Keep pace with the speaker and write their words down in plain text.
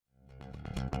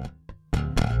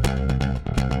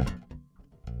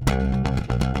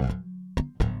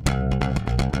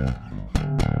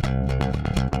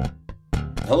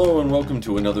Hello and welcome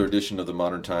to another edition of the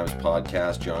Modern Times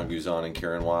podcast. John Guzan and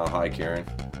Karen Weil. Hi, Karen.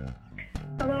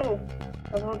 Hello.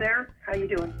 Hello there. How you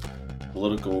doing?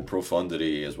 Political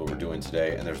profundity is what we're doing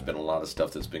today, and there's been a lot of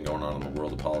stuff that's been going on in the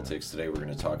world of politics today. We're going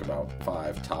to talk about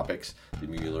 5 topics: the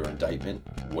Mueller indictment,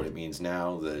 what it means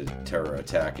now, the terror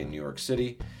attack in New York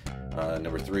City.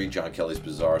 Number 3, John Kelly's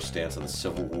bizarre stance on the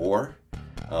Civil War.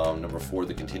 Number 4,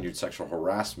 the continued sexual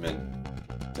harassment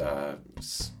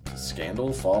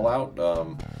scandal, fallout,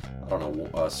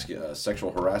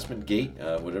 sexual harassment gate,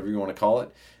 whatever you want to call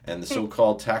it, and the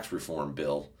so-called tax reform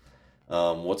bill.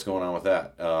 What's going on with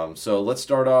that? So let's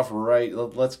start off right.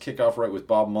 Let's kick off right with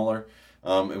Bob Mueller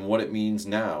and what it means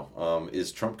now.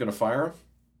 Is Trump going to fire him?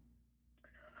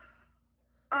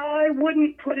 I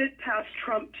wouldn't put it past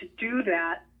Trump to do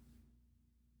that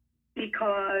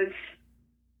because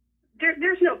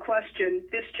there's no question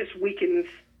this just weakens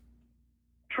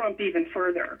Trump even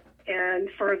further and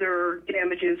further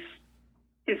damages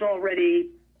his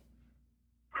already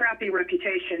crappy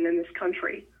reputation in this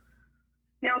country.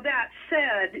 Now, that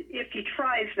said, if he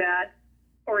tries that,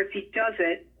 or if he does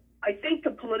it, I think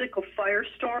the political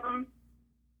firestorm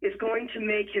is going to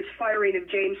make his firing of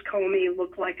James Comey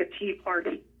look like a Tea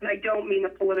Party. And I don't mean the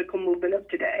political movement of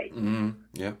today. Mm-hmm.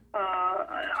 Yeah.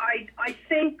 I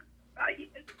think,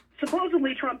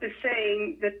 supposedly Trump is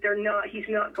saying that he's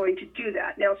not going to do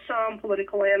that. Now, some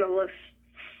political analysts,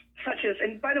 such as,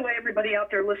 and by the way, everybody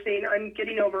out there listening, I'm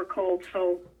getting over a cold,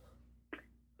 so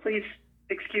please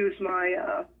excuse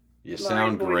my you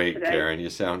sound great, today. Karen. You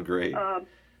sound great.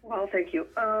 Well, thank you.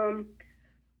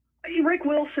 Rick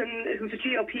Wilson, who's a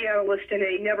GOP analyst and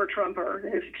a never-Trumper,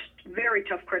 and is a very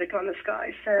tough critic on this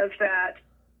guy, says that,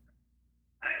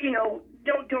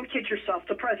 don't kid yourself.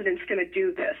 The president's going to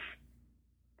do this.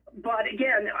 But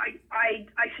again, I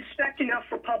suspect enough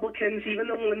Republicans, even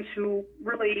the ones who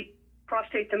really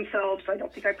prostate themselves, I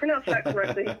don't think I pronounced that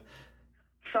correctly.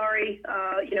 Sorry,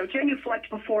 genuflect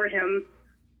before him.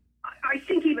 I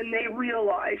think even they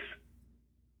realize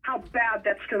how bad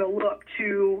that's going to look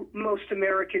to most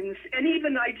Americans, and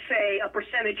even I'd say a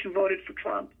percentage who voted for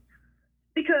Trump.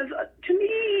 Because to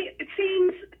me, it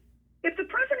seems if the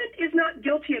president is not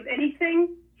guilty of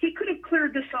anything, he could have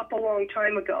cleared this up a long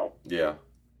time ago. Yeah.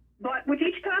 But with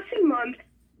each passing month,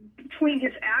 between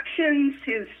his actions,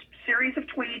 his series of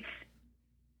tweets,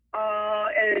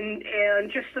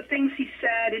 and just the things he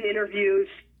said in interviews,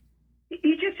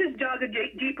 he just has dug a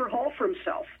deeper hole for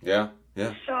himself. Yeah,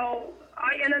 yeah. So,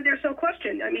 and there's no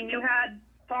question. I mean, you had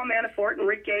Paul Manafort and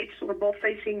Rick Gates who were both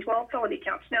facing 12 felony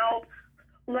counts. Now,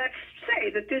 let's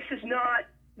say that these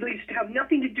have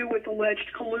nothing to do with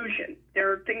alleged collusion.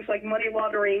 There are things like money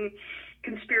laundering,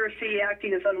 conspiracy,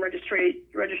 acting as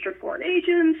registered foreign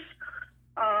agents,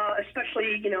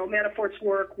 especially, Manafort's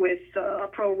work with a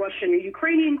pro-Russian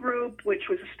Ukrainian group, which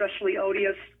was especially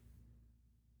odious.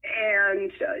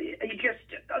 And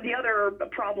the other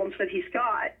problems that he's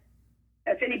got,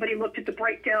 if anybody looked at the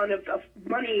breakdown of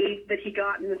money that he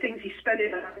got and the things he spent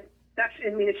it on,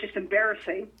 it's just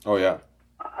embarrassing. Oh, yeah.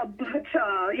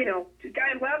 The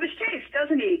guy lavish taste,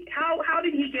 doesn't he? How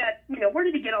did he get, where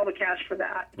did he get all the cash for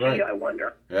that? Right. Gee, I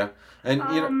wonder. Yeah. And,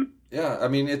 I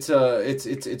mean, it's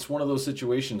one of those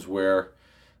situations where,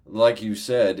 like you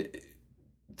said,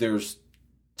 there's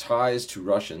ties to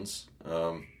Russians,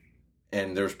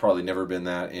 and there's probably never been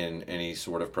that in any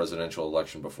sort of presidential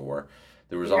election before.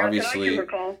 There's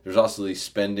obviously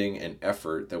spending and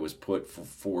effort that was put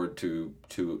forward to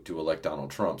elect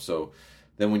Donald Trump. So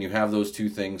then when you have those two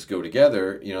things go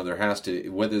together, there has to,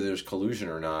 whether there's collusion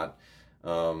or not,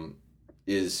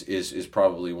 is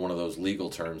probably one of those legal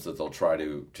terms that they'll try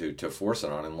to force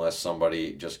it on, unless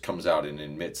somebody just comes out and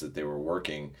admits that they were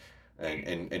working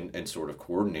and sort of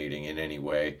coordinating in any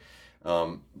way.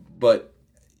 But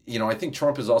I think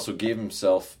Trump has also gave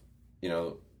himself,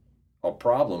 a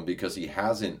problem because he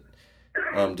hasn't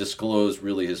disclosed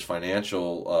really his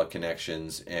financial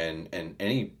connections and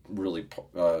any really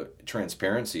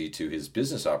transparency to his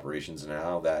business operations and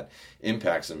how that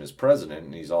impacts him as president.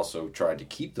 And he's also tried to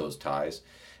keep those ties.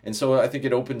 And so I think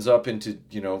it opens up into,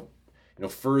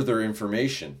 further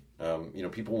information.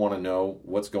 People want to know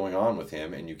what's going on with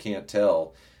him, and you can't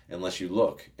tell unless you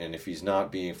look. And if he's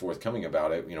not being forthcoming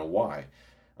about it, why?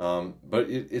 But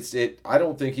I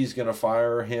don't think he's going to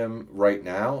fire him right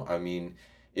now. I mean,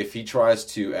 if he tries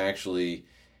to actually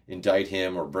indict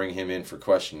him or bring him in for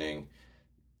questioning,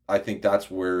 I think that's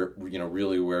where,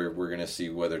 really where we're going to see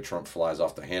whether Trump flies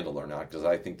off the handle or not, because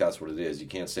I think that's what it is. You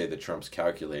can't say that Trump's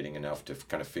calculating enough to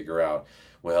kind of figure out,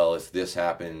 well, if this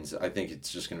happens, I think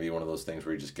it's just going to be one of those things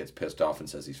where he just gets pissed off and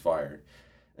says he's fired.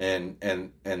 And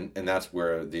that's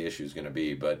where the issue is going to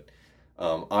be. But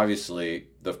Obviously,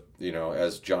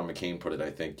 as John McCain put it,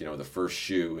 I think the first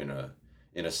shoe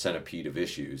in a centipede of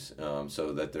issues,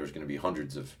 so that there's going to be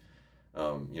hundreds of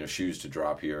shoes to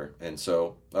drop here, and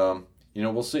so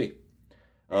we'll see.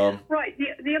 Right.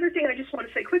 The other thing I just want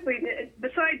to say quickly,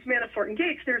 besides Manafort and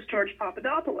Gates, there's George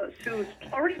Papadopoulos, who's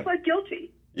already pled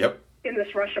guilty. Yep. In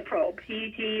this Russia probe.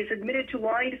 He's admitted to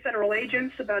lying to federal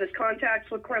agents about his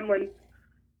contacts with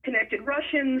Kremlin-connected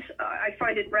Russians. I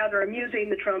find it rather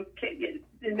amusing the Trump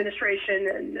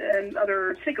administration and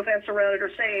other sycophants around it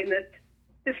are saying that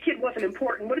this kid wasn't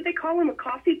important. What did they call him, a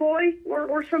coffee boy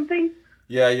or something?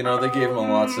 Yeah, they gave him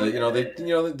lots of,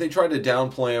 they tried to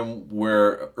downplay him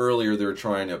where earlier they were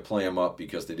trying to play him up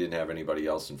because they didn't have anybody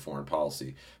else in foreign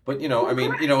policy. But,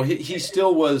 he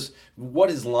still was, what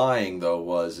his lying,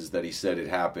 though, is that he said it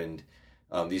happened,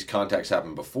 these contacts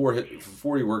happened before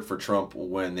he worked for Trump,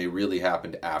 when they really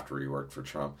happened after he worked for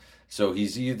Trump. So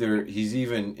he's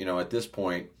even, at this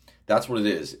point, that's what it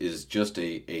is just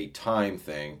a time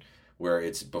thing, where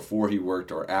it's before he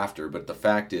worked or after. But the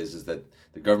fact is that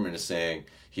the government is saying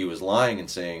he was lying and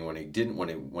saying when he didn't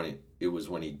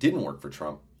work for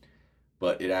Trump,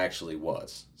 but it actually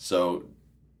was. So,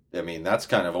 that's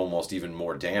kind of almost even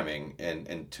more damning,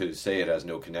 and to say it has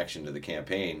no connection to the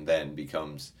campaign then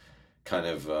becomes kind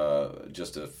of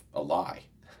just a lie.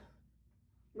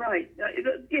 Right.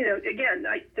 Again,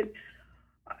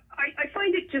 I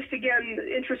find it just, again,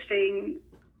 interesting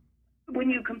when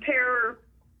you compare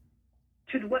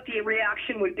to what the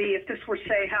reaction would be if this were,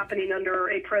 say, happening under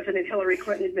a President Hillary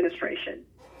Clinton administration.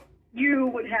 You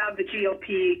would have the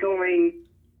GOP going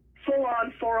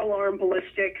full-on, four-alarm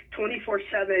ballistic,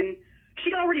 24/7.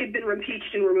 She'd already have been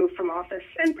impeached and removed from office,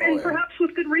 and perhaps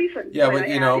with good reason. Yeah,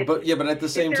 but at the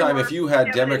same time, if you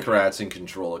had Democrats in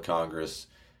control of Congress,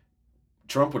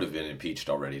 Trump would have been impeached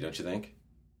already, don't you think?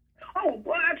 Oh,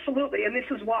 well, absolutely, and this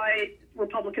is why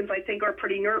Republicans, I think, are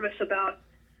pretty nervous about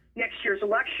next year's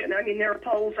election. There are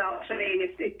polls out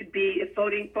saying if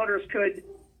voters could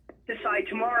decide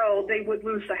tomorrow, they would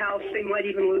lose the House, they might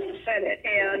even lose the Senate.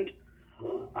 And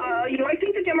I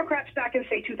think the Democrats back in,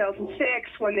 say, 2006,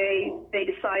 when they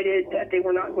decided that they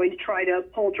were not going to try to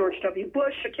hold George W.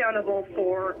 Bush accountable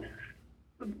for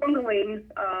bungling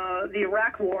the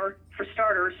Iraq War, for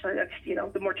starters, and that's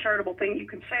the more charitable thing you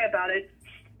can say about it.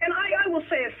 And I will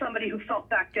say, as somebody who felt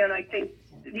back then, I think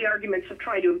the arguments of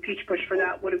trying to impeach Bush for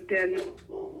that would have been,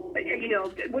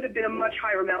 a much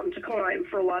higher mountain to climb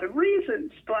for a lot of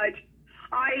reasons. But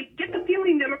I get the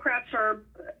feeling Democrats are,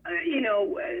 and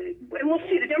we'll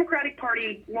see. The Democratic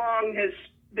Party long has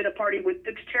been a party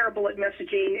that's terrible at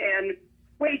messaging and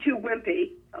way too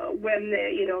wimpy when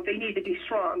they need to be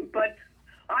strong. But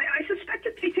I suspect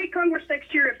if they take Congress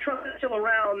next year, if Trump is still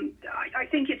around, I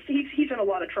think he's in a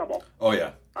lot of trouble. Oh,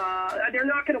 yeah. They're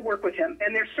not going to work with him.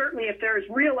 And there's certainly, if there is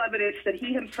real evidence that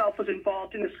he himself was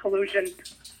involved in this collusion,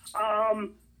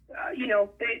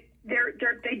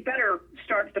 they better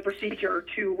start the procedure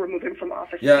to remove him from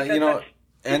office. Yeah,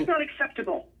 it's not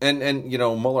acceptable. And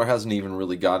Mueller hasn't even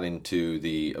really got into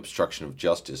the obstruction of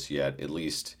justice yet, at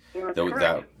least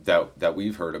that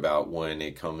we've heard about when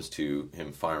it comes to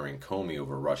him firing Comey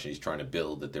over Russia. He's trying to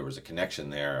build that there was a connection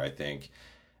there, I think,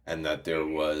 and that there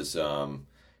was,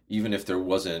 even if there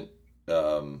wasn't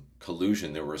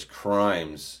collusion, there was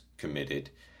crimes committed.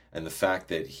 And the fact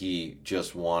that he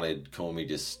just wanted Comey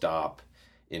to stop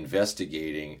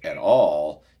investigating at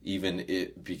all,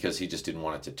 because he just didn't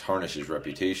want it to tarnish his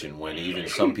reputation, when even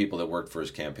some people that worked for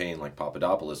his campaign, like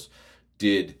Papadopoulos,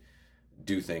 did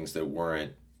do things that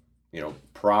weren't,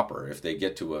 proper. If they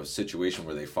get to a situation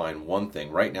where they find one thing,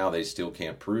 right now they still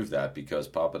can't prove that because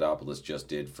Papadopoulos just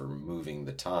did for moving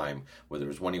the time, whether it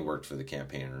was when he worked for the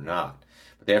campaign or not.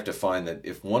 But they have to find that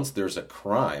if once there's a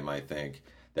crime, I think,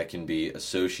 that can be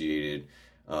associated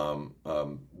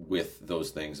with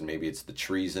those things, and maybe it's the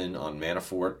treason on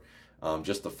Manafort,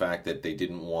 just the fact that they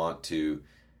didn't want to,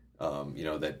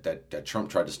 that Trump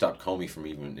tried to stop Comey from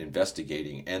even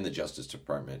investigating, and the Justice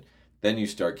Department. Then you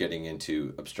start getting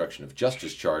into obstruction of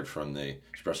justice charge from the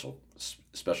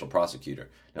special prosecutor.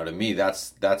 Now, to me,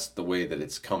 that's the way that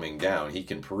it's coming down. He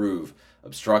can prove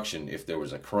obstruction if there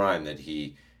was a crime that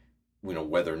he,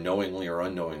 whether knowingly or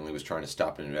unknowingly, was trying to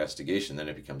stop an investigation. Then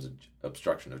it becomes an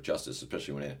obstruction of justice,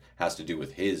 especially when it has to do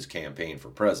with his campaign for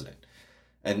president.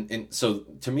 And so,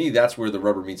 to me, that's where the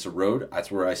rubber meets the road. That's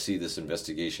where I see this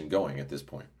investigation going at this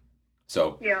point.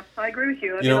 So yeah, I agree with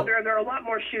you. There are a lot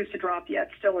more shoes to drop yet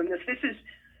still in this. This is,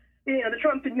 the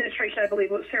Trump administration, I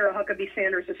believe what Sarah Huckabee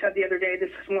Sanders has said the other day, this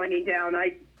is winding down.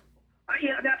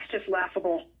 That's just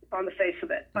laughable. on the face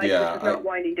of it. Yeah, this is not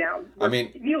winding down. I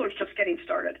mean, Mueller's just getting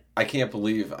started. I can't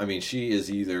believe. I mean, she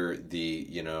is either the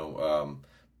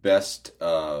best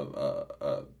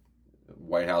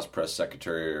White House press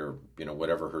secretary, or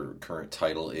whatever her current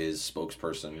title is,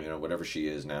 spokesperson, whatever she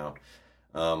is now.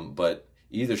 But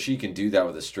either she can do that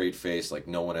with a straight face like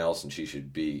no one else, and she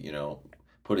should be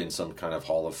put in some kind of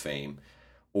Hall of Fame,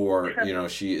 or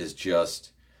she is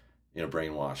just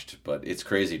brainwashed. But it's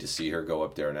crazy to see her go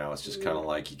up there now. It's just kind of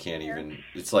like you can't even.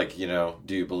 It's like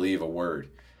do you believe a word?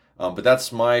 But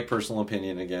that's my personal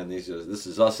opinion. Again, this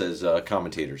is us as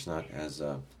commentators, not as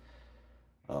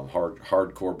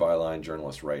hardcore byline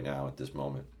journalists right now at this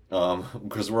moment.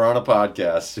 Because we're on a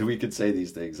podcast, so we could say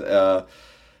these things.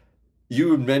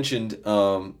 You had mentioned,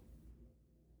 kind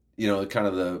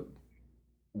of the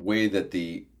way that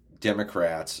the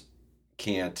Democrats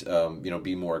can't,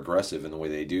 be more aggressive in the way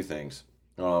they do things.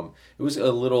 It was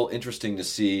a little interesting to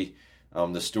see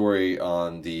the story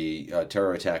on the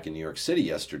terror attack in New York City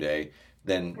yesterday,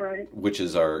 which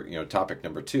is our topic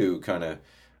number 2, kind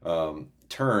of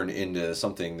turn into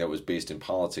something that was based in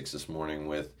politics this morning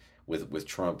with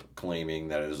Trump claiming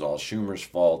that it was all Schumer's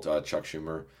fault. Chuck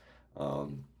Schumer,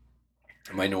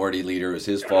 minority leader, is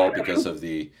his fault because of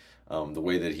the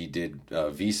way that he did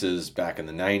visas back in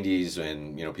the 90s,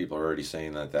 and people are already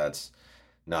saying that that's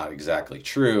not exactly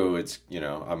true. It's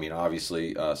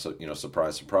obviously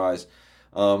surprise, surprise.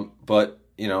 But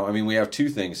we have two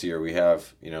things here. We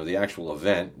have the actual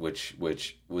event, which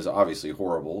was obviously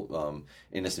horrible.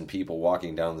 Innocent people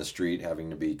walking down the street having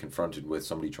to be confronted with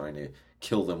somebody trying to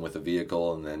kill them with a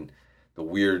vehicle, and then the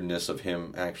weirdness of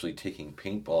him actually taking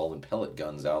paintball and pellet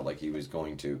guns out like he was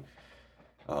going to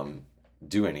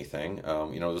do anything.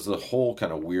 It was a whole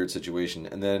kind of weird situation,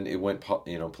 and then it went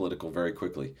political very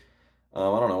quickly. I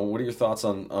don't know. What are your thoughts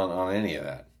on any of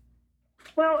that?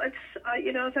 Well, it's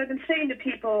as I've been saying to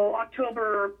people,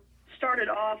 October started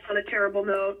off on a terrible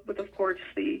note with, of course,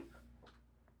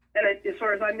 as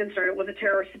far as I'm concerned, it was a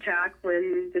terrorist attack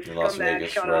when this scumbag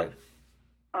shot up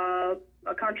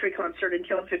a country concert and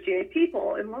killed 58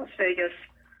 people in Las Vegas.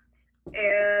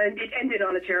 And it ended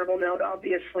on a terrible note,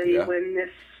 obviously, when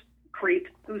this creep,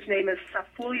 whose name is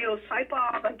Safulio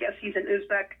Saipov, I guess he's an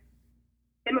Uzbek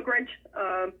immigrant,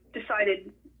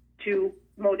 decided to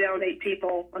mow down 8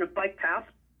 people on a bike path.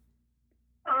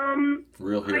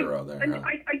 Real hero there. Huh?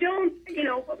 I don't,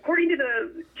 according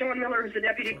to John Miller, who's the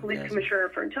deputy police commissioner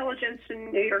for intelligence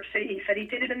in New York City, he said he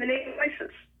did it in the name of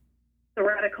ISIS, the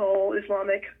radical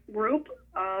Islamic group.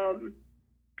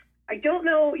 I don't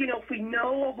know, if we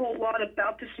know a whole lot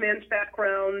about this man's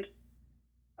background.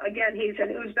 Again, he's an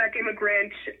Uzbek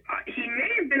immigrant. He may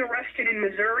have been arrested in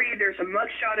Missouri. There's a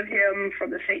mugshot of him from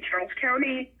the St. Charles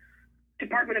County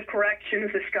Department of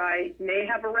Corrections. This guy may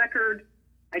have a record.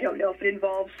 I don't know if it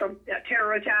involves some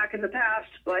terror attack in the past,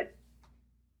 but,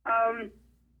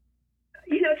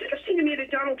 it's interesting to me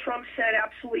that Donald Trump said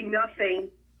absolutely nothing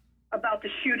about the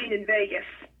shooting in Vegas,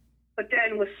 but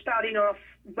then was spouting off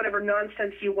whatever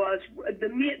nonsense he was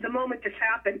the moment this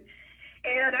happened.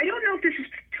 And I don't know if this has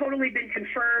totally been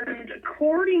confirmed.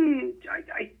 According,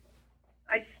 I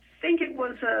think it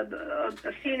was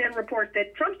a CNN report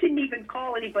that Trump didn't even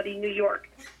call anybody in New York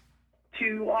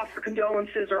to offer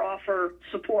condolences or offer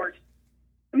support.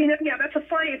 I mean, yeah,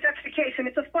 if that's the case, and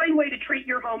it's a fine way to treat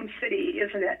your home city,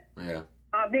 isn't it? Yeah.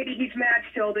 Maybe he's mad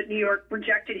still that New York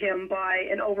rejected him by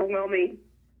an overwhelming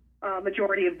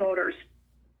majority of voters.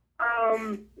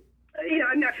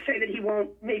 I'm not to say that he won't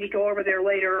maybe go over there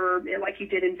later like he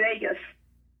did in Vegas,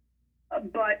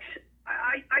 but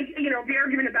the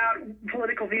argument about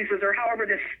political visas or however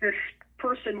this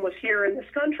person was here in this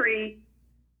country,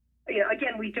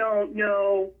 again, we don't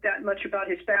know that much about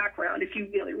his background. If you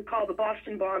really recall the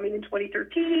Boston bombing in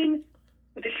 2013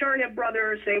 with the Sharneb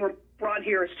brothers, they were brought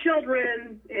here as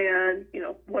children, and,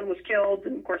 one was killed,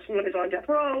 and of course one is on death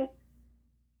row.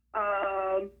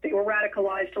 They were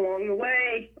radicalized along the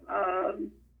way.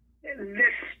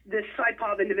 This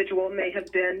Saipov individual may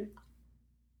have been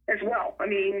as well. I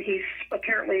mean, he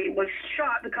apparently was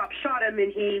shot. The cops shot him,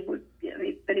 and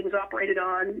then he was operated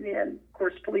on. And of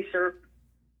course, police are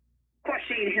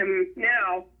questioning him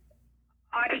now.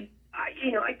 I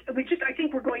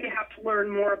think we're going to have to learn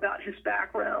more about his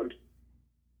background.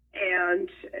 And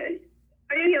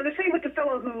the same with the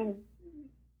fellow who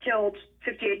killed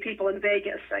 58 people in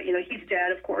Vegas. He's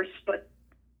dead, of course, but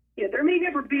there may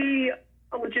never be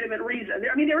a legitimate reason.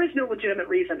 I mean, there is no legitimate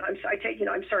reason. I'm sorry,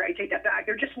 I take that back.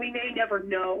 We may never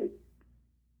know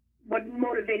what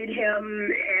motivated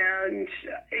him, and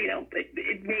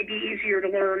it may be easier to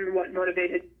learn what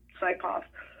motivated Saipov.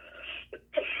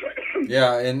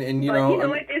 Yeah, and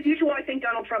as usual, I think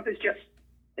Donald Trump is just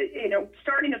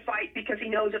starting a fight because he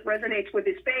knows it resonates with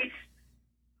his base.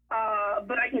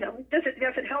 But does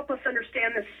it help us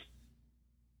understand this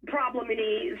problem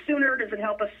any sooner? Does it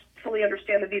help us fully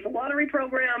understand the Visa lottery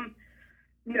program?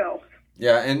 No.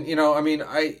 Yeah, and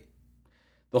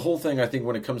the whole thing, I think,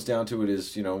 when it comes down to it,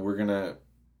 is we're gonna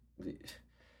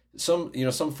some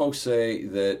folks say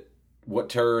that what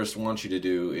terrorists want you to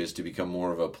do is to become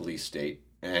more of a police state,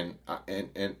 and I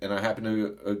happen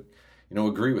to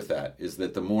agree with that. Is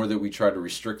that the more that we try to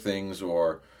restrict things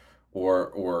or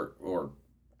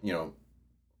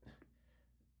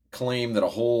claim that a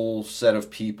whole set of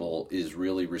people is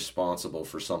really responsible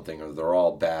for something, or they're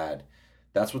all bad,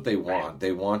 that's what they want.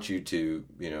 They want you to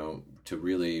to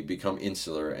really become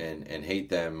insular and hate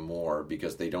them more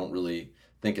because they don't really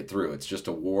think it through. It's just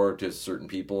a war to certain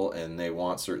people, and they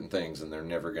want certain things, and they're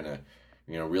never gonna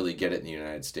really get it in the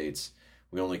United States.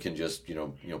 We only can just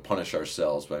punish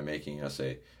ourselves by making us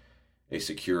a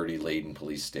security laden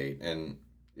police state, and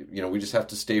we just have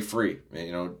to stay free.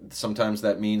 Sometimes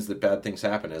that means that bad things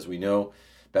happen. As we know,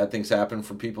 bad things happen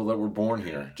from people that were born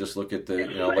here. Just look at the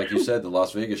like you said, the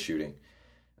Las Vegas shooting.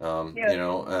 Some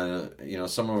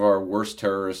of our worst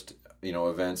terrorist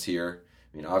events here.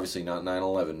 Obviously not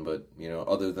 9/11, but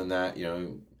other than that,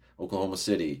 Oklahoma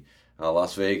City,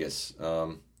 Las Vegas.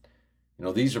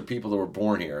 These are people that were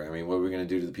born here. What are we going to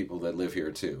do to the people that live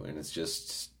here too? And it's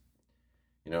just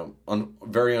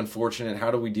very unfortunate.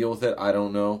 How do we deal with it? I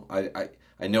don't know.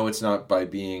 I know it's not by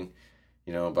being,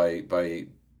 by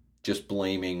just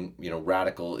blaming,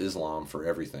 radical Islam for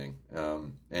everything,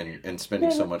 and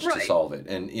spending so much to solve it.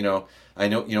 And, I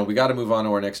know, we got to move on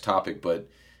to our next topic, but,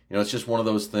 it's just one of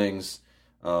those things,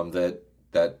 that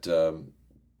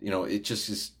it just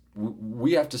is,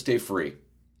 we have to stay free,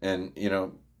 and,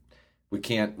 we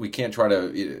can't try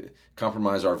to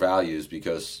compromise our values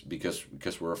because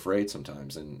we're afraid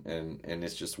sometimes, and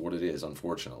it's just what it is,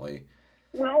 unfortunately.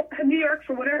 Well, New York,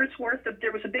 for whatever it's worth,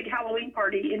 there was a big Halloween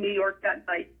party in New York that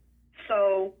night.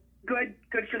 So good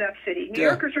for that city. New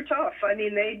Yorkers are tough.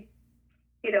 They,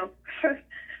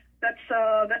 that's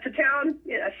a town.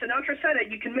 Sinatra said it.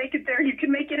 You can make it there. You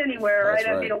can make it anywhere. That's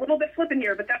right. A little bit flippant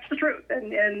here, but that's the truth.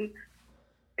 And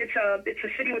it's a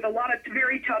city with a lot of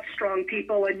very tough, strong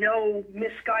people, and no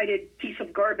misguided piece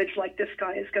of garbage like this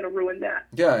guy is going to ruin that.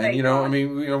 Yeah, and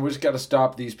we just got to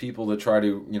stop these people that try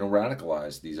to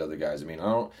radicalize these other guys.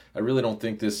 I really don't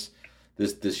think this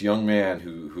young man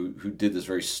who did this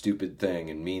very stupid thing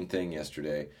and mean thing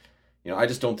yesterday, I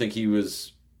just don't think he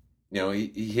was,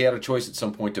 he had a choice at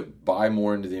some point to buy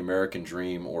more into the American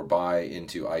dream or buy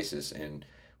into ISIS. And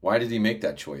why did he make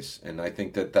that choice? And I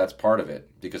think that that's part of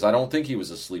it, because I don't think he was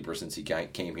a sleeper since he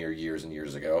came here years and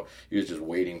years ago. He was just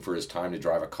waiting for his time to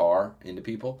drive a car into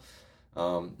people.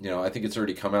 I think it's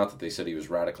already come out that they said he was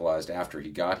radicalized after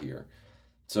he got here.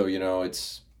 So,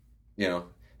 it's,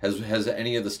 has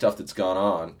any of the stuff that's gone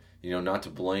on, not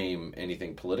to blame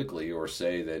anything politically or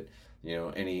say that,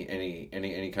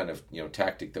 any kind of,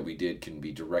 tactic that we did can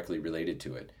be directly related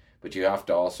to it. But you have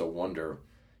to also wonder,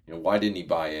 why didn't he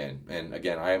buy in? And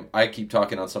again, I keep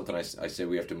talking on something I say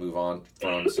we have to move on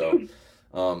from. So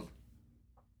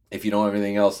if you don't have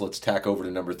anything else, let's tack over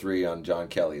to number 3 on John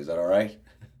Kelly. Is that all right?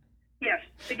 Yes.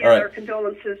 Again, our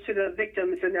condolences to the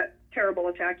victims in that terrible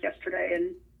attack yesterday.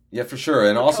 And yeah, for sure.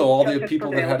 And also all the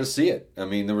people that had to see it.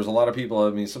 There was a lot of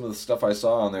people. Some of the stuff I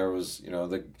saw on there was,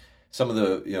 some of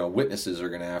the, witnesses are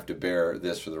going to have to bear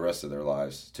this for the rest of their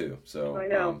lives too. So I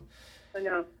know.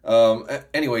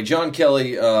 Anyway, John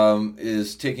Kelly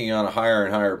is taking on a higher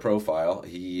and higher profile.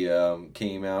 He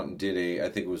came out and did I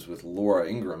think it was with Laura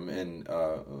Ingraham, and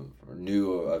a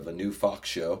new Fox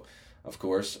show, of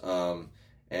course.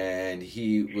 And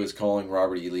he was calling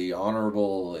Robert E. Lee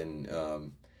honorable, and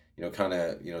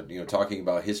talking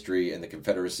about history and the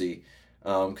Confederacy,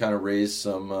 kind of raised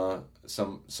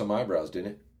some eyebrows,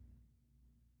 didn't it?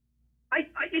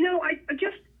 I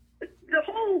just, the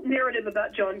whole narrative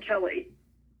about John Kelly,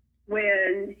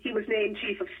 when he was named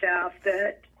chief of staff,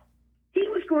 that he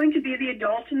was going to be the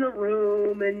adult in the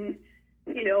room and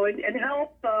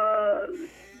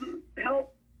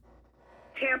help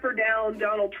tamper down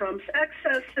Donald Trump's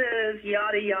excesses,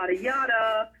 yada, yada,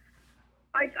 yada.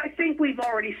 I think we've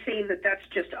already seen that that's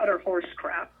just utter horse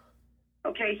crap.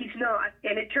 Okay, he's not.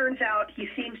 And it turns out he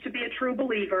seems to be a true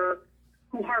believer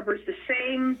who harbors the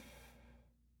same,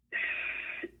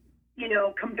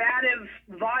 combative,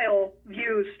 vile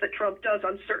views that Trump does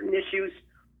on certain issues.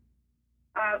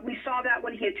 We saw that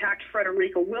when he attacked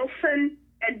Frederica Wilson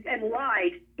and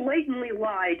blatantly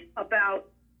lied about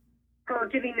her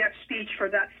giving that speech for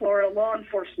that Florida law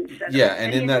enforcement center. Yeah,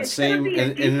 and in that same,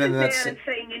 and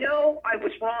saying, I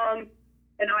was wrong,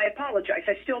 and I apologize.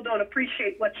 I still don't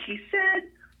appreciate what she said,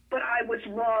 but I was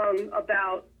wrong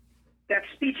about that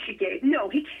speech she gave. No,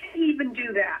 he can't even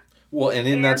do that. Well, and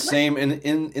in that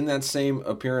same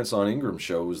appearance on Ingram's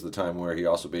show was the time where he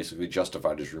also basically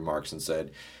justified his remarks and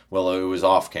said, "Well, it was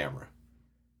off camera."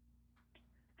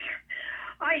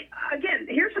 Again,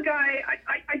 here's a guy.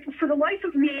 I for the life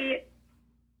of me,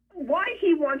 why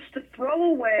he wants to throw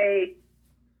away.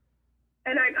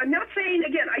 And I'm not saying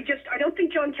again. I don't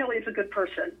think John Kelly is a good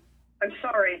person. I'm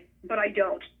sorry, but I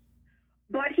don't.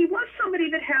 But he was somebody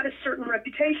that had a certain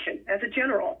reputation as a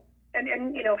general. And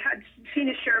had seen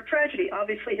his share of tragedy.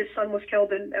 Obviously, his son was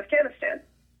killed in Afghanistan.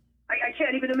 I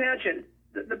can't even imagine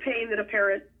the pain that a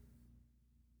parent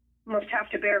must have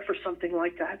to bear for something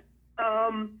like that.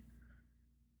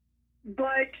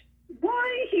 But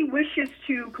why he wishes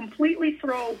to completely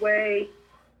throw away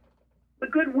the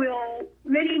goodwill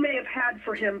many may have had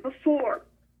for him before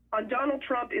on Donald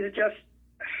Trump is just,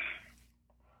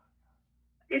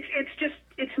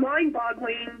 it's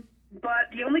mind-boggling.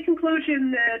 But the only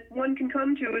conclusion that one can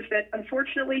come to is that,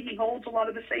 unfortunately, he holds a lot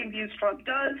of the same views Trump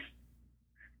does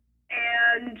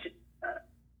and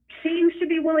seems to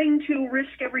be willing to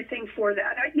risk everything for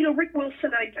that. Rick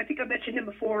Wilson, I think I mentioned him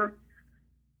before,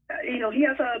 he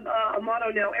has a motto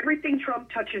now, everything Trump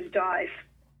touches dies.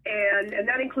 And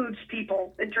that includes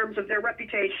people in terms of their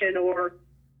reputation or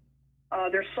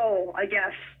their soul, I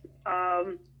guess.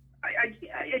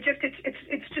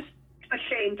 It's just a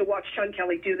shame to watch John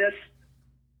Kelly do this.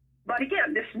 But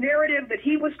again, this narrative that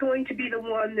he was going to be the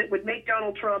one that would make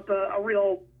Donald Trump a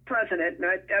real president,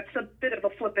 and that's a bit of a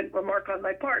flippant remark on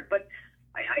my part, but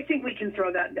I think we can throw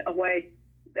that away.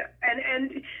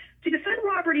 And to defend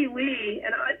Robert E. Lee,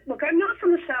 and I'm not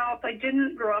from the South. I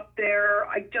didn't grow up there.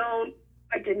 I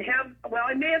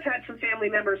may have had some family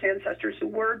members, ancestors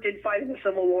who did fight in the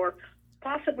Civil War,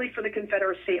 possibly for the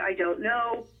Confederacy. I don't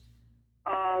know.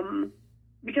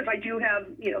 Because I do have,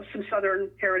 some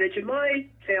Southern heritage in my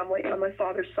family on my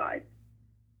father's side.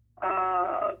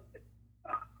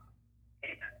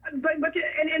 But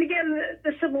again,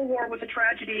 the Civil War was a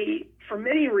tragedy for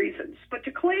many reasons. But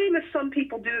to claim, as some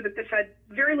people do, that this had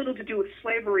very little to do with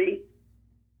slavery,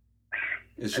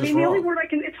 it's wrong. The only word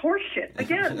it's horseshit.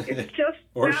 Again, it's just,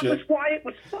 that was why it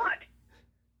was fought.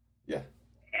 Yeah.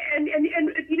 And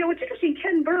it's interesting,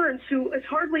 Ken Burns, who is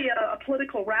hardly a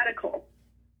political radical,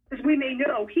 as we may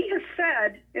know, he has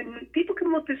said, and people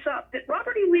can look this up, that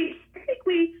Robert E. Lee is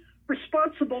technically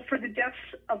responsible for the deaths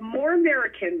of more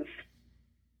Americans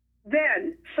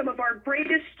than some of our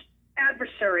greatest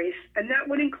adversaries, and that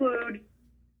would include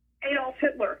Adolf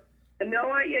Hitler. And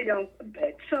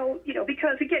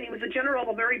because again, he was a general of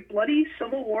a very bloody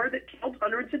civil war that killed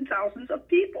hundreds and thousands of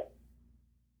people.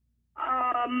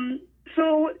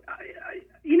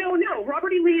 No,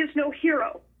 Robert E. Lee is no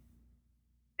hero,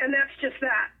 and that's just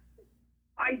that.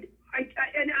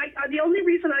 The only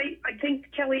reason I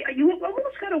think Kelly, you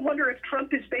almost got to wonder if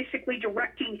Trump is basically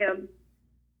directing him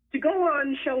to go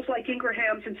on shows like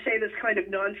Ingraham's and say this kind of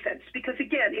nonsense, because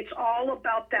again, it's all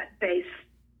about that base.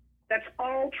 That's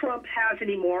all Trump has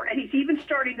anymore, and he's even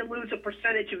starting to lose a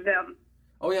percentage of them.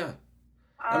 Oh yeah,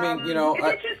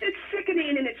 it's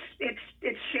sickening, and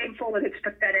it's shameful, and it's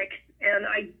pathetic, and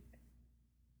I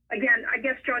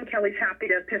guess John Kelly's happy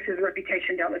to piss his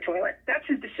reputation down the toilet. That's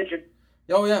his decision.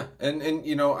 Oh yeah, and I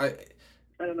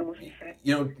don't know what to say.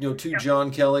 To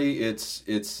John Kelly, it's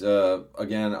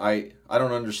again, I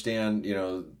don't understand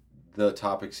the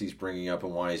topics he's bringing up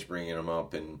and why he's bringing them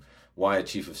up and why a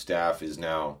chief of staff is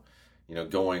now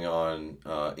going on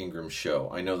Ingram's show.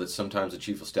 I know that sometimes the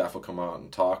chief of staff will come out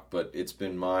and talk, but it's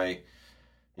been my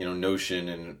notion,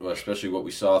 and especially what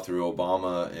we saw through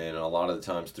Obama and a lot of the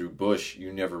times through Bush,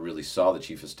 you never really saw the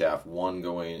chief of staff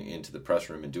going into the press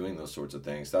room and doing those sorts of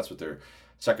things. That's what their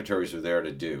secretaries are there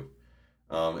to do.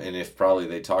 And if probably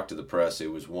they talked to the press,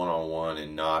 it was one-on-one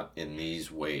and not in these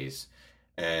ways.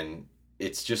 And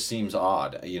it just seems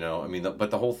odd, but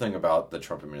the whole thing about the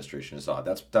Trump administration is odd.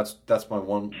 That's my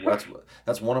one,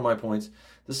 that's one of my points.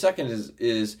 The second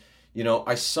is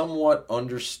I somewhat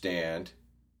understand,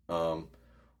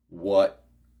 what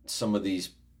some of these,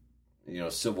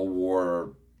 Civil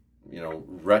War,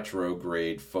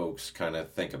 retrograde folks kind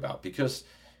of think about, because,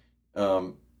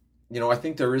 I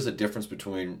think there is a difference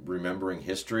between remembering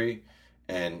history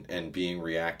and being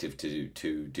reactive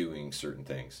to doing certain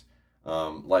things.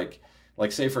 Like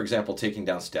say, for example, taking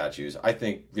down statues. I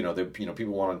think,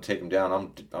 people want to take them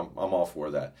down. I'm all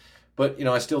for that. But,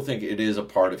 I still think it is a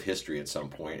part of history at some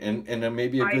point. And it may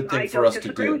be a good thing for us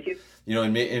to do.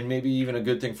 And maybe even a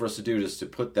good thing for us to do is to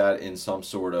put that in some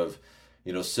sort of,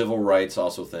 civil rights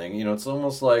also thing. It's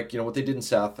almost like, what they did in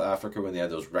South Africa when they had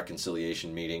those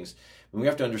reconciliation meetings. And we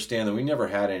have to understand that we never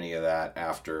had any of that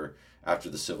after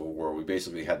the Civil War. We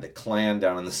basically had the Klan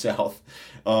down in the South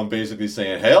basically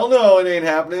saying, hell no, it ain't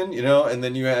happening, and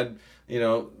then you had,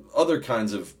 other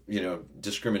kinds of,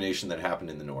 discrimination that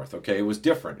happened in the North. Okay, it was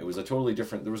different. It was a totally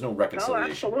different, there was no reconciliation.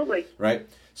 Oh, absolutely. Right?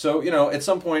 So, at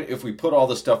some point, if we put all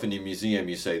this stuff in your museum,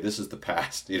 you say, this is the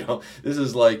past, this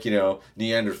is like,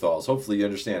 Neanderthals. Hopefully you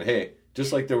understand, hey,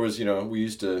 just like there was, we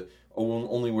used to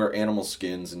only wear animal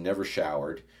skins and never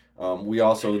showered. We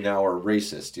also now are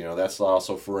racist. That's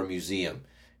also for a museum.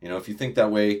 If you think that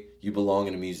way, you belong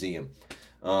in a museum.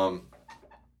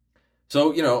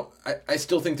 So, I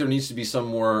still think there needs to be some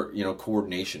more,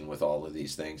 coordination with all of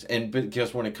these things. And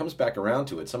because when it comes back around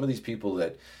to it, some of these people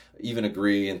that even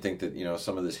agree and think that,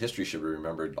 some of this history should be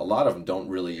remembered, a lot of them don't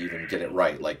really even get it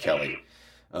right, like Kelly.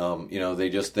 They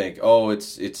just think, oh,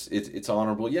 it's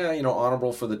honorable. Yeah,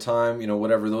 honorable for the time,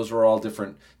 whatever. Those are all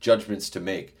different judgments to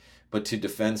make. But to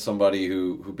defend somebody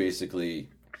who basically,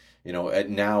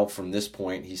 now from this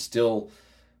point, he still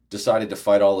decided to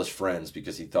fight all his friends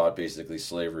because he thought basically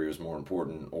slavery was more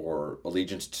important, or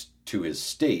allegiance to his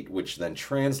state, which then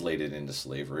translated into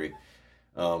slavery,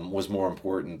 was more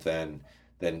important than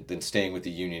staying with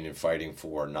the Union and fighting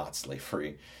for not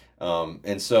slavery.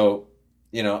 And so,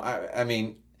 I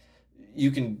mean, you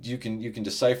can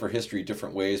decipher history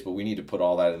different ways, but we need to put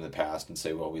all that in the past and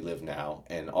say, well, we live now,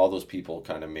 and all those people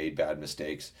kind of made bad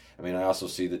mistakes. I mean, I also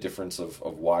see the difference of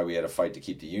why we had to fight to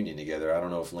keep the Union together. I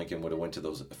don't know if Lincoln would have went to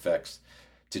those effects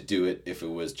to do it if it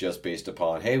was just based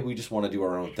upon, hey, we just want to do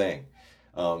our own thing.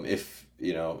 If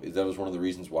that was one of the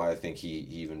reasons why I think he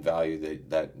even valued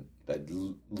that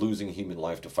losing human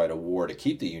life to fight a war to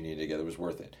keep the Union together was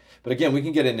worth it. But again, we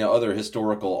can get into other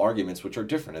historical arguments which are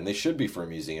different, and they should be for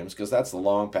museums because that's the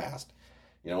long past.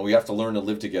 We have to learn to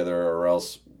live together, or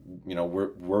else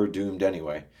we're doomed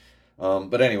anyway.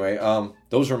 But anyway,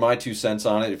 those are my 2 cents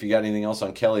on it. If you got anything else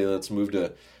on Kelly, let's move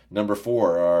to number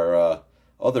 4, our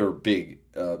other big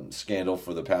scandal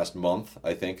for the past month.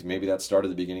 I think maybe that started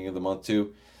at the beginning of the month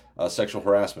too, sexual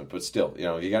harassment. But still,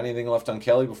 you got anything left on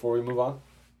Kelly before we move on?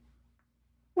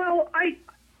 Well, I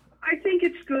think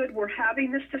it's good we're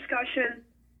having this discussion,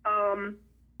 and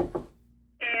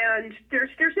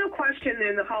there's no question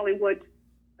in the Hollywood,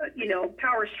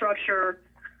 power structure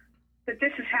that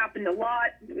this has happened a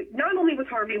lot. Not only with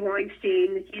Harvey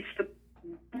Weinstein, he's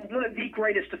one of the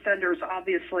greatest offenders,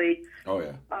 obviously. Oh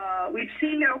yeah. We've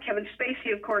seen now Kevin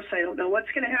Spacey. Of course, I don't know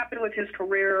what's going to happen with his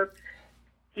career.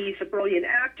 He's a brilliant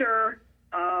actor,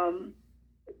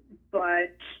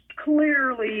 but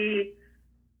clearly,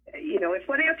 if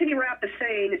what Anthony Rapp is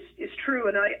saying is true,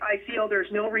 and I feel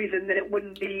there's no reason that it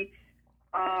wouldn't be,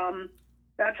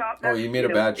 that's you made a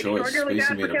bad choice.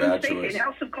 Spacey made a bad choice.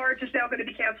 House of Cards is now going to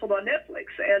be canceled on Netflix,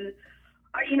 and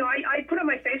I put on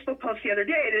my Facebook post the other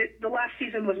day that the last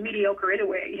season was mediocre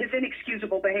anyway, his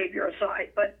inexcusable behavior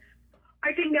aside. But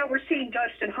I think now we're seeing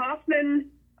Dustin Hoffman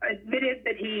admitted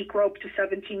that he groped a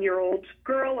 17-year-old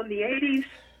girl in the 80s.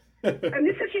 And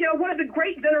this is, one of the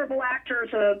great venerable actors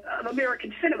of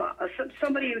American cinema,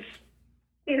 somebody who's,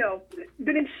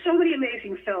 been in so many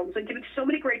amazing films and given so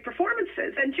many great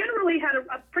performances, and generally had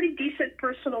a pretty decent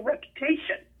personal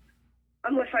reputation,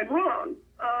 unless I'm wrong.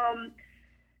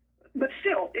 But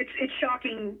still, it's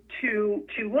shocking to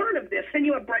learn of this. Then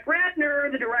you have Brett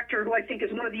Ratner, the director, who I think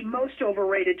is one of the most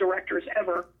overrated directors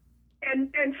ever,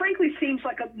 and frankly seems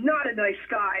like not a nice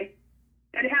guy,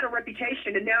 and had a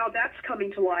reputation, and now that's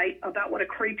coming to light about what a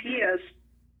creep he is.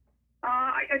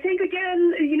 I think,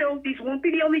 again, these won't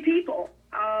be the only people.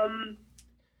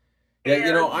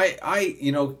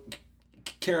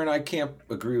 Karen, I can't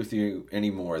agree with you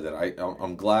anymore that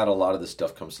I'm glad a lot of this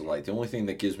stuff comes to light. The only thing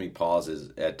that gives me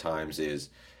pause at times is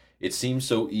it seems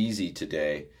so easy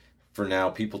today for now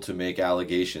people to make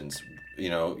allegations,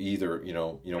 either,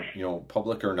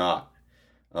 public or not.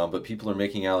 But people are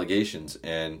making allegations,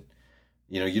 and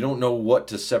you don't know what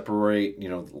to separate,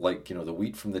 the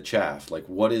wheat from the chaff, like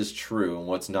what is true and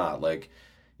what's not. Like,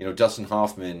 Dustin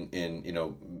Hoffman in,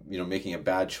 making a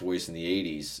bad choice in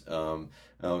the 80s,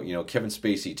 Kevin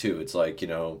Spacey too. It's like,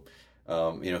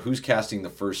 who's casting the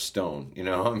first stone?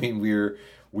 I mean, we're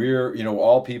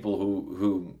all people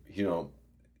who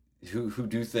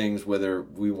do things whether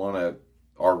we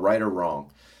are right or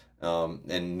wrong.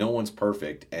 And no one's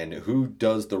perfect, and who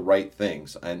does the right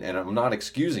things, and I'm not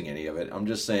excusing any of it. I'm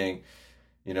just saying,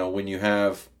 when you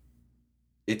have,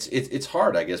 it's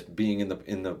hard, I guess, being in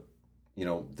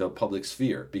the public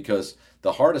sphere, because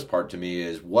the hardest part to me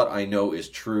is what I know is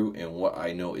true and what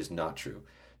I know is not true.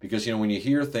 Because, when you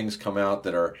hear things come out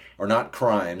that are not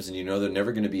crimes and they're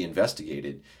never going to be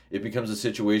investigated, it becomes a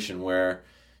situation where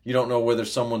you don't know whether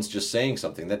someone's just saying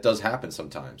something. That does happen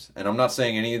sometimes. And I'm not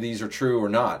saying any of these are true or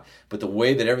not, but the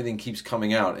way that everything keeps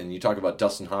coming out, and you talk about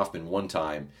Dustin Hoffman one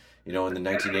time, in the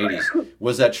 1980s,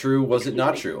 was that true? Was it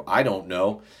not true? I don't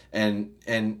know. And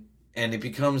it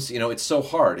becomes, it's so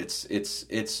hard. It's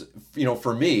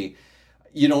for me,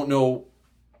 you don't know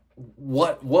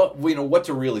what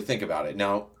to really think about it.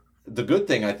 Now, the good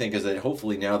thing, I think, is that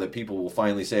hopefully now that people will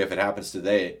finally say, if it happens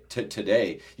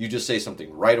today, you just say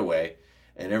something right away,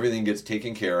 and everything gets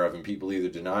taken care of, and people either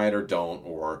deny it or don't,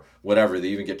 or whatever. They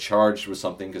even get charged with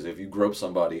something, because if you grope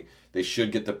somebody, they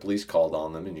should get the police called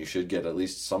on them, and you should get at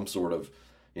least some sort of,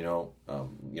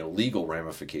 legal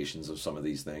ramifications of some of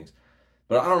these things.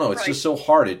 But I don't know. It's just so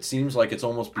hard. It seems like it's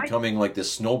almost becoming like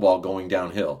this snowball going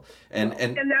downhill, and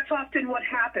that's often what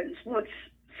happens once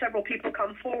several people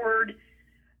come forward.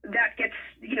 That gets,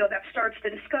 that starts the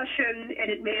discussion,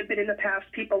 and it may have been in the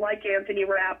past people like Anthony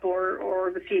Rapp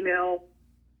or the female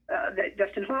that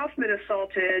Dustin Hoffman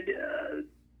assaulted,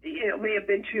 may have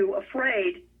been too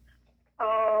afraid.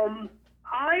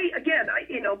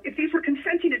 If these were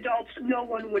consenting adults, no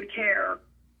one would care.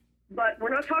 But we're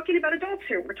not talking about adults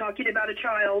here. We're talking about a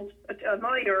child, a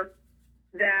minor,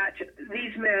 that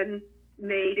these men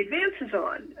made advances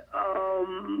on.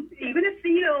 Even if,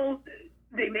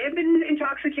 they may have been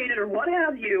intoxicated or what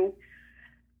have you.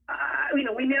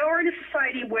 We now are in a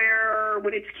society where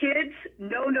when it's kids,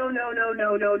 no,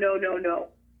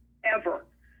 ever,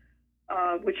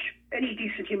 which any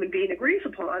decent human being agrees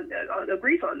on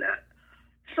that.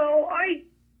 So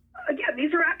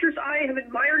these are actors I have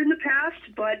admired in the past,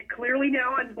 but clearly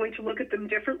now I'm going to look at them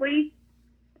differently.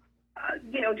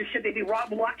 Should they be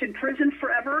locked in prison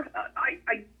forever?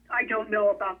 I don't know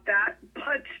about that,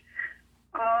 but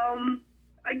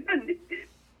again,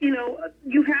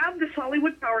 you have this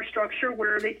Hollywood power structure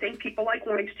where they think people like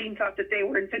Weinstein thought that they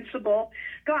were invincible.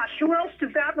 Gosh, who else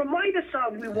does that remind us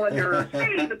of, we wonder?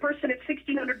 Hey, the person at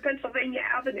 1600 Pennsylvania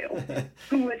Avenue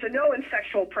who is a known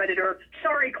sexual predator.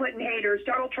 Sorry, Clinton haters.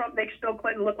 Donald Trump makes Bill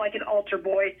Clinton look like an altar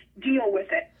boy. Deal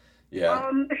with it. Yeah.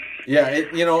 And it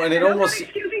I'm almost... not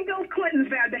excusing Bill Clinton's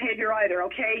bad behavior either,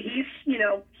 okay? He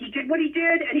did what he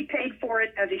did, and he paid for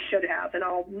it as he should have, and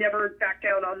I'll never back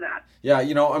down on that. Yeah,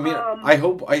 I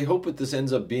hope what this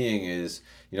ends up being is,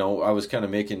 I was kind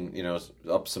of making,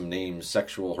 up some names,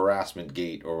 sexual harassment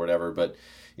gate or whatever, but,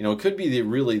 it could be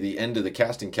the end of the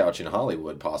casting couch in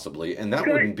Hollywood, possibly, and that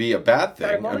wouldn't be a bad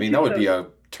thing. That would be a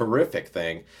terrific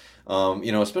thing.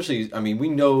 Especially, we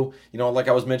know, like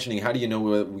I was mentioning, how do you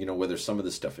know, whether some of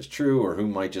this stuff is true or who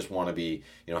might just want to be,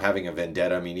 having a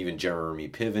vendetta? Even Jeremy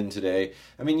Piven today.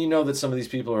 That some of these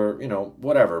people are,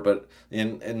 whatever. But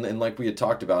and like we had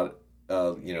talked about,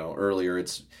 earlier,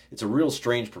 it's a real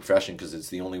strange profession because it's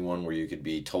the only one where you could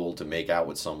be told to make out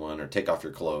with someone or take off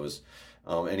your clothes.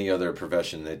 Any other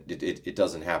profession that it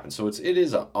doesn't happen. So it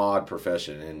is an odd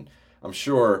profession, and I'm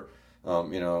sure,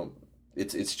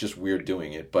 it's just weird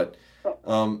doing it, but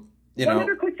one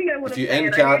other quick thing I want if to you say,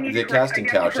 end the casting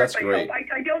couch, that's great.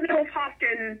 I don't know if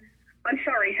Hoffman,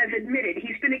 has admitted.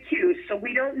 He's been accused, so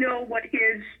we don't know what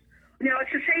his. Now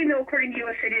it's the same though, according to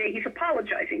USA Today, he's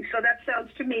apologizing. So that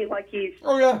sounds to me like he's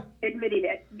admitting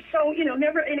it. So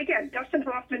never. And again, Dustin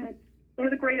Hoffman, one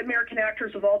of the great American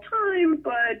actors of all time,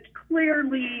 but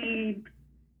clearly,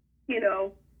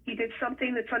 he did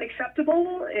something that's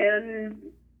unacceptable, and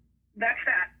that's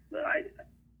that.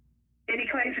 And he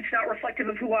claims it's not reflective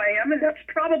of who I am, and that's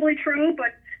probably true,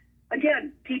 but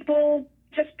again, people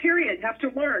just period have to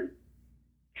learn.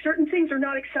 Certain things are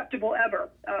not acceptable ever.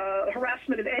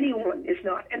 Harassment of anyone is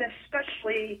not, and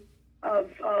especially of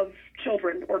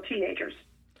children or teenagers.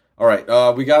 All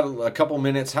right, we got a couple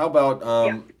minutes. How about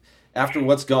after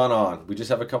what's gone on? We just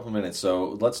have a couple minutes,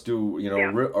 so let's do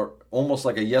almost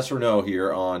like a yes or no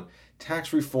here on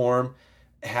tax reform.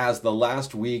 Has the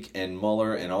last week and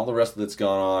Mueller and all the rest that's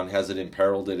gone on, has it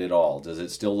imperiled it at all? Does it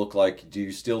still look like, do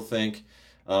you still think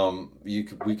we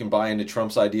can buy into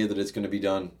Trump's idea that it's going to be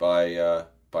done by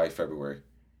February?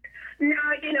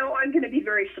 No, I'm going to be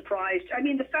very surprised.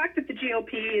 The fact that the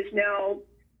GOP is now,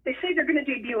 they say they're going to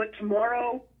debut it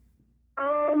tomorrow.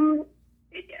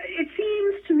 It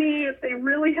seems to me if they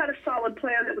really had a solid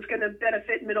plan that was going to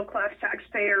benefit middle-class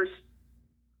taxpayers,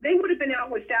 they would have been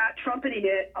out with that, trumpeting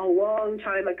it a long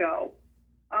time ago.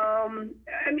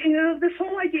 This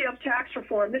whole idea of tax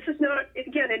reform, this is not,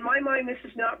 again, in my mind, this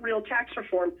is not real tax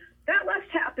reform. That last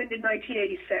happened in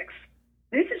 1986.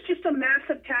 This is just a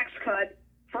massive tax cut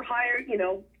for higher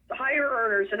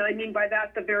earners, and I mean by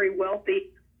that the very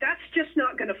wealthy. That's just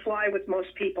not going to fly with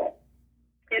most people.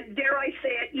 and dare I say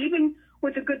it, even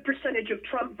with a good percentage of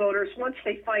Trump voters, once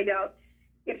they find out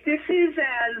if this is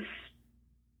as,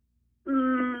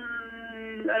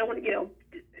 I don't want to,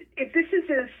 if this is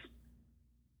as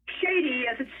shady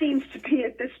as it seems to be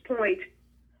at this point.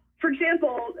 For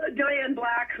example, Diane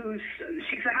Black,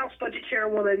 she's a House Budget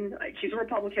Chairwoman, she's a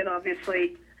Republican,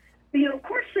 obviously. Of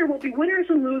course there will be winners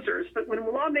and losers, but when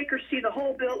lawmakers see the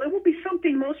whole bill, it will be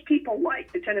something most people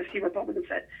like, the Tennessee Republican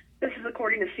said. This is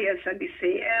according to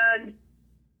CSNBC. And,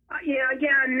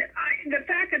 again, the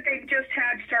fact that they've just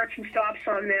had starts and stops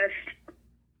on this,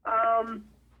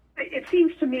 it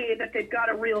seems to me that they've got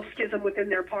a real schism within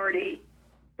their party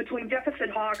between deficit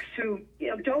hawks who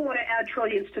don't want to add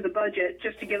trillions to the budget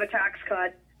just to give a tax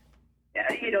cut,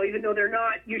 even though they're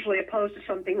not usually opposed to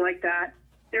something like that.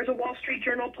 There's a Wall Street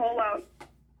Journal poll out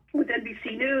with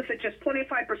NBC News that just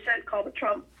 25% called the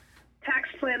Trump tax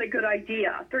plan a good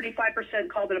idea. 35%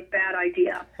 called it a bad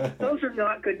idea. Those are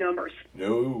not good numbers.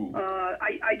 No.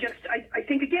 I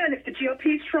think, again, if the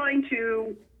GOP is trying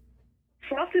to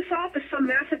slough this off as some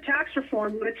massive tax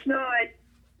reform when it's not.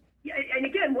 And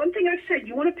again, one thing I've said,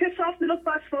 you want to piss off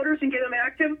middle-class voters and get them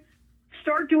active,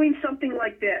 start doing something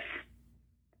like this.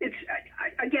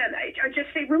 I just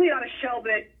say really ought to shelve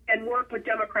it and work with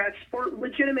Democrats for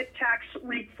legitimate tax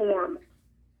reform.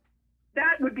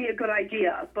 That would be a good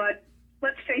idea. But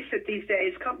let's face it these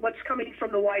days, what's coming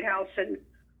from the White House and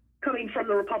coming from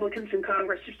the Republicans in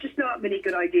Congress, there's just not many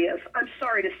good ideas. I'm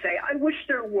sorry to say. I wish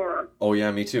there were. Oh,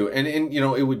 yeah, me too. And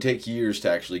it would take years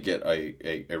to actually get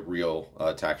a real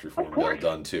tax reform bill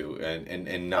done, too,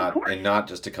 and not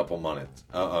just a couple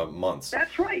months.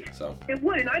 That's right. So it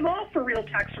would, and I'm all for real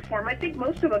tax reform. I think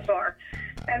most of us are.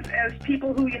 As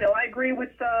people who, I agree with,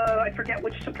 I forget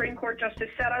which Supreme Court justice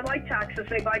said, I like taxes,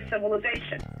 they buy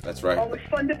civilization. That's right. Always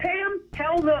fun to pay them?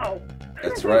 Hell no.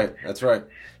 That's right. That's right.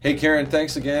 Hey, Karen,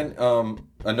 thanks again.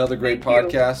 Another great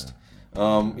podcast.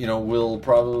 We'll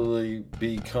probably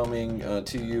be coming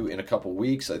to you in a couple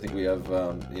weeks. I think we have,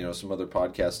 some other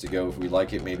podcasts to go. If we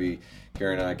like it, maybe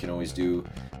Karen and I can always do,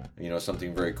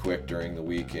 something very quick during the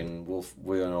week, and we'll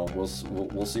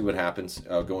see what happens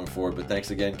going forward. But thanks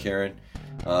again, Karen.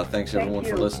 Thanks everyone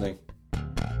for listening.